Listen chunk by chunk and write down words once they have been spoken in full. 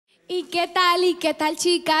¿Y qué tal? ¿Y qué tal,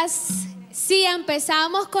 chicas? Sí,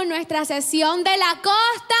 empezamos con nuestra sesión de la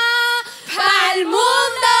costa pa'l mundo.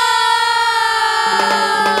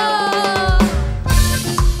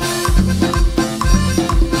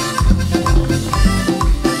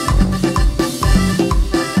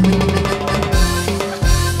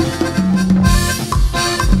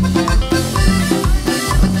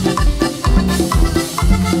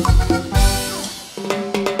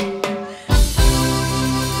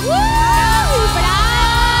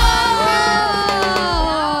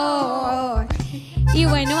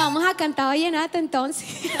 Cantar vallenato entonces.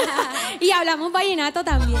 Y hablamos vallenato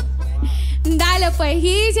también. Dale pues,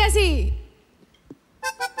 dice así.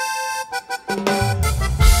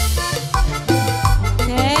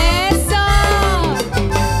 Eso.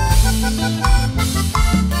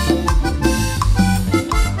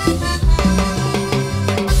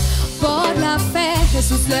 Por la fe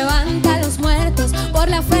Jesús levanta a los muertos. Por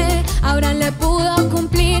la fe Abraham le pudo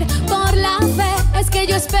cumplir. Por la fe es que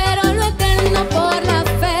yo espero lo eterno. Por la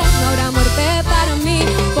fe no habrá muerte para mí.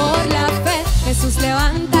 Por la fe Jesús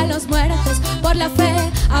levanta a los muertos. Por la fe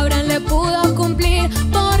Abraham le pudo cumplir.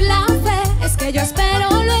 Por la fe es que yo espero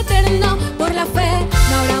lo eterno. Por la fe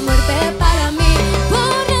no habrá muerte para mí.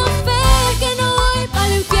 Por la fe que no voy para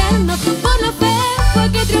el infierno. Por la fe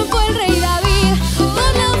fue que triunfó el rey David.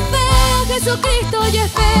 Por la fe Jesucristo yo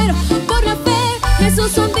espero. Por la fe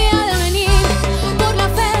Jesús un día ha de venir. Por la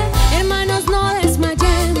fe, hermanos, no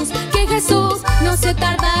desmayemos, que Jesús no se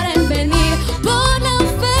tardará en venir. Por la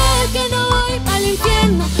fe que no voy al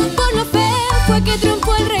infierno. Por la fe fue que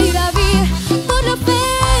triunfó el rey David. Por la fe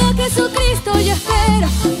a Jesucristo yo espero.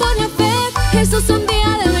 Por la fe Jesús un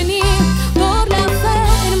día ha de venir. Por la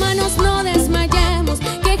fe, hermanos, no desmayemos,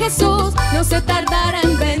 que Jesús no se tardará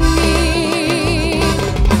en venir.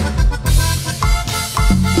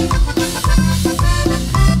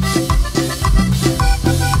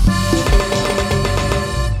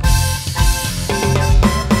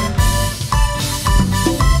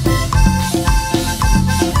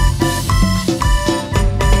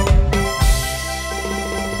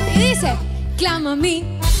 Clama a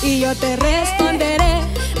mí y yo te responderé.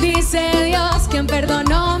 Dice Dios, quien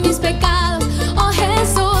perdonó mis pecados. Oh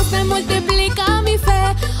Jesús, me multiplica mi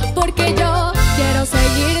fe, porque yo quiero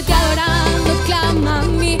seguirte adorando. Clama a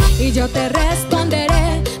mí y yo te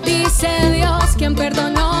responderé. Dice Dios, quien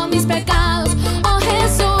perdonó mis pecados. Oh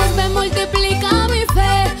Jesús, me multiplica mi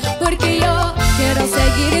fe, porque yo quiero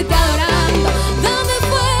seguirte adorando. Dame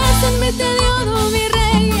fuerza en mi dedo, mi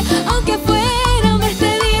rey, aunque fuera me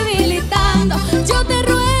esté debilitando. Yo te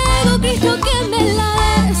ruego, Cristo, que me la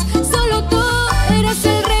des. Solo tú eres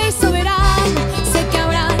el rey soberano. Sé que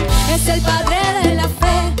Abraham es el padre de la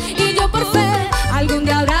fe, y yo por fe algún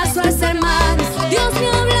día abrazo a ese hermano. Dios me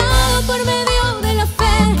ha hablado por medio de la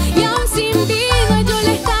fe, y aún sin vida yo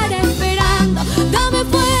le estaré esperando. Dame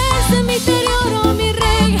fuerza en mi interior, oh mi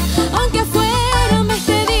rey, aunque afuera me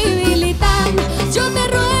esté debilitando. Yo te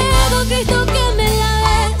ruego, Cristo, que me la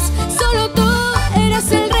des. Solo tú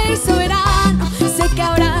eres el rey soberano. Sé que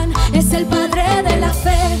Abraham es el padre de la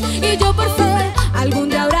fe, y yo por fe algún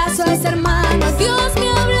día abrazo a ese hermano. Dios me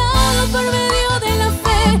ha hablado por medio de la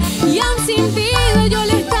fe, y aún sin vida yo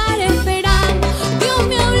le estaré esperando. Dios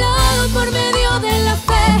me ha hablado por medio de la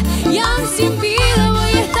fe, y aún sin vida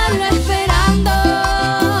voy a estarlo esperando.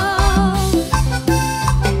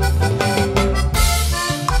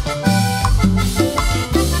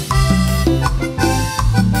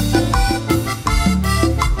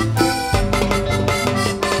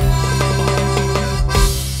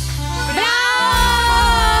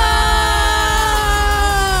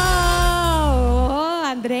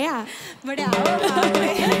 Andrea. Bravo,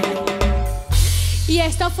 Mafe. Y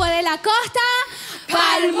esto fue de la costa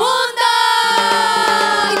pa'l mundo.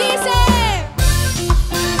 Y dice.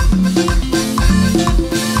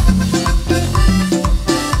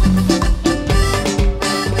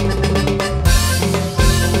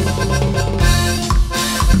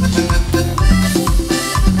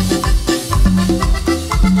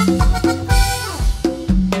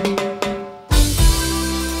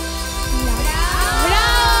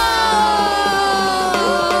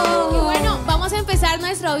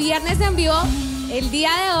 Viernes en vivo el día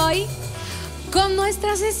de hoy con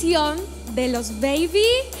nuestra sesión de los Baby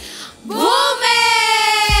Boomers.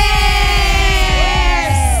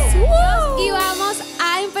 Y vamos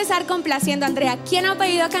a empezar complaciendo. Andrea, ¿quién ha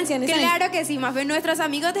pedido canciones? Claro que sí, Mafe. Nuestros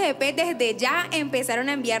amigos de GP desde ya empezaron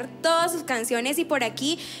a enviar todas sus canciones, y por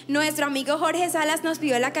aquí nuestro amigo Jorge Salas nos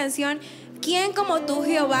pidió la canción ¿Quién como tú,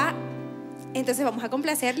 Jehová? Entonces vamos a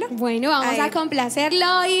complacerlo. Bueno, vamos a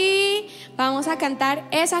complacerlo y vamos a cantar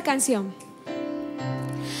esa canción.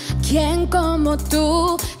 ¿Quién como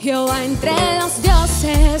tú, Jehová entre los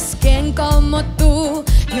dioses? ¿Quién como tú,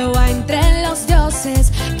 Jehová entre los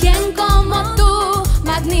dioses? ¿Quién como tú,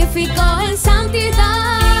 magnífico en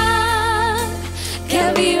santidad?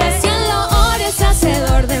 Que vives y en loores,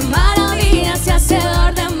 hacedor de maravillas y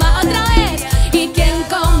hacedor de otra vez. ¿Y quién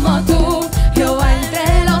como tú, Jehová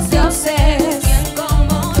entre los dioses? ¿Quién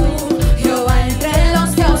como tú, Jehová entre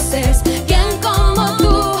los dioses? ¿Quién como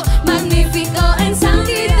tú, magnífico en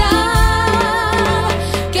santidad?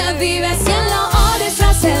 Que vives y en loores,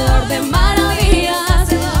 hacedor de maravillas.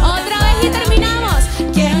 Otra vez y terminamos.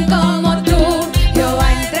 ¿Quién como tú,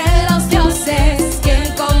 Jehová entre los dioses?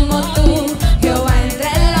 ¿Quién como tú, Jehová entre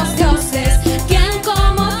los dioses? ¿Quién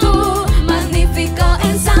como tú, magnífico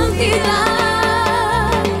en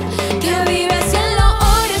santidad? Que vives y en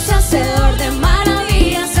loores, hacedor de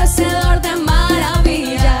maravillas, hacedor de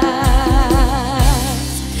maravillas.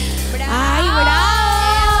 ¡Ay,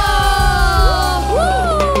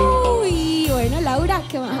 bravo! Y bueno, Laura,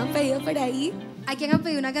 ¿qué más han pedido por ahí? ¿A quién han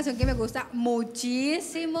pedido una canción que me gusta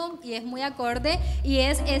muchísimo y es muy acorde? Y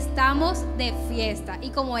es Estamos de Fiesta. Y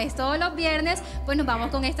como es todos los viernes, pues nos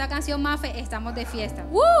vamos con esta canción, Mafe, Estamos de Fiesta.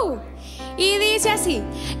 Y dice así: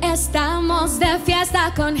 estamos de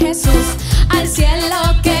fiesta con Jesús, al cielo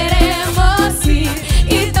queremos ir,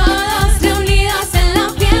 y todos reunidos en la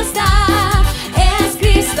fiesta. Es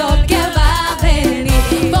Cristo que va a venir.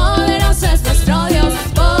 Poderoso es nuestro Dios,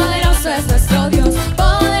 poderoso es nuestro Dios,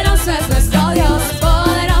 poderoso es nuestro Dios,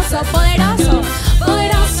 poderoso, poderoso,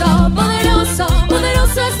 poderoso, poderoso,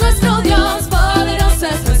 poderoso es nuestro Dios, poderoso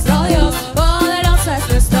es nuestro Dios, poderoso es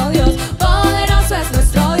nuestro Dios, poderoso es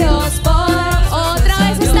nuestro Dios. Otra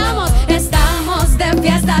vez estamos de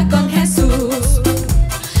fiesta con Jesús,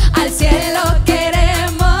 al cielo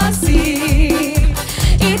queremos ir,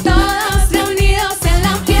 y todos reunidos en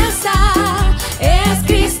la fiesta. Es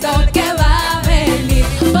Cristo que va a venir.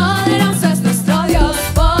 Poderoso es nuestro Dios,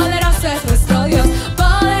 poderoso es nuestro Dios,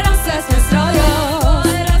 poderoso es nuestro Dios.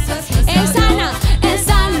 Él sana, Él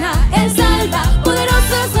sana, Él salva.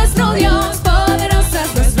 Poderoso es nuestro Dios, poderoso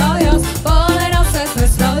es nuestro Dios, poderoso es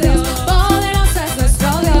nuestro Dios, poderoso es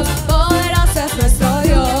nuestro Dios, poderoso es nuestro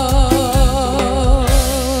Dios.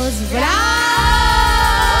 ¡Bravo!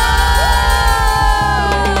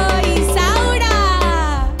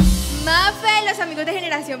 ¡Isaura! Mafe, los amigos de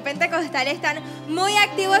Generación Pentecostal están muy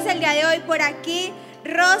activos el día de hoy. Por aquí,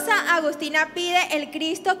 Rosa Agustina pide el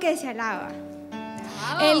Cristo que se alaba.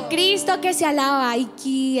 El Cristo que se alaba,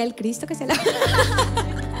 aquí, el Cristo que se alaba.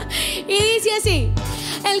 Y dice así: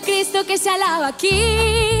 el Cristo que se alaba aquí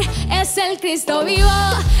es el Cristo vivo.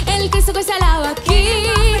 El Cristo que se alaba aquí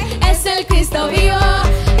es el Cristo vivo.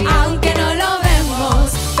 Aunque no lo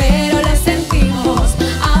vemos, pero lo sentimos.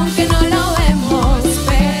 Aunque no lo vemos,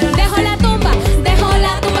 pero dejo la tumba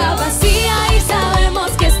vacía y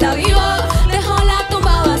sabemos que está vivo. Dejo la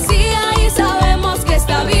tumba vacía y sabemos que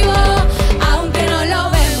está vivo. Aunque no lo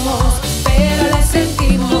vemos, pero lo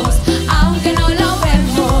sentimos. Aunque no lo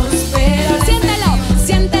vemos, pero lo siéntelo,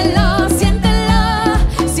 siéntelo, siéntelo.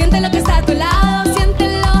 Siéntelo que está a tu lado,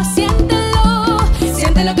 siéntelo, siéntelo.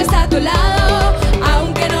 Siéntelo que está a tu lado.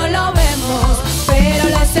 Aunque no lo vemos, pero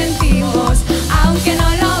lo sentimos. Aunque no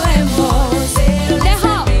lo vemos, pero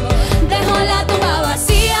dejo la tumba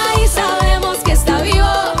vacía y sabemos que está vivo.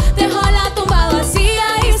 Dejo la tumba vacía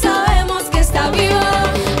y sabemos que está vivo.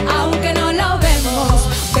 Aunque no lo vemos,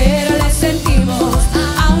 pero lo sentimos.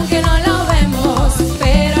 Aunque no lo vemos,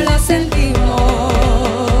 pero lo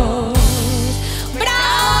sentimos.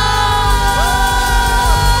 ¡Bravo!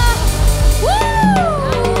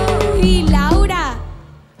 Y Laura,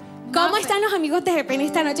 ¿cómo están los amigos de GP en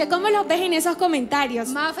esta noche? ¿Cómo los ves en esos comentarios?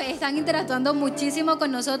 Mafe, están interactuando muchísimo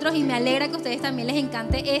con nosotros y me alegra que a ustedes también les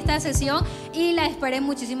encante esta sesión y la esperen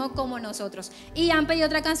muchísimo como nosotros. Y han pedido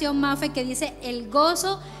otra canción, Mafe, que dice El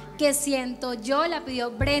gozo que siento yo, la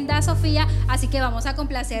pidió Brenda Sofía, así que vamos a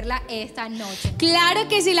complacerla esta noche. Claro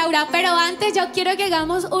que sí, Laura, pero antes yo quiero que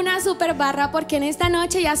hagamos una super barra porque en esta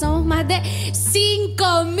noche ya somos más de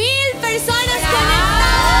 5,000 personas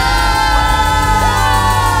conectadas.